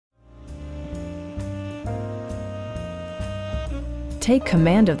Take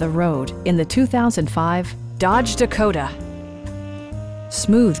command of the road in the 2005 Dodge Dakota.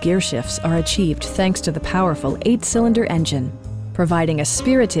 Smooth gear shifts are achieved thanks to the powerful 8-cylinder engine, providing a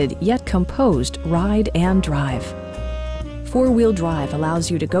spirited yet composed ride and drive. 4-wheel drive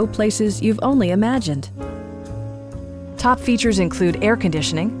allows you to go places you've only imagined. Top features include air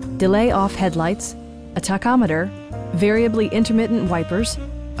conditioning, delay-off headlights, a tachometer, variably intermittent wipers,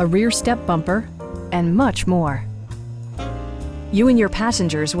 a rear step bumper, and much more. You and your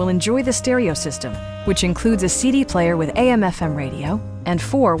passengers will enjoy the stereo system, which includes a CD player with AM/FM radio and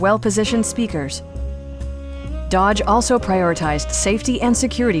 4 well-positioned speakers. Dodge also prioritized safety and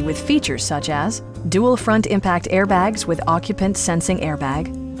security with features such as dual front impact airbags with occupant sensing airbag,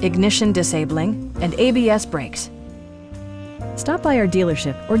 ignition disabling, and ABS brakes. Stop by our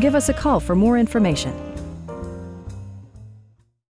dealership or give us a call for more information.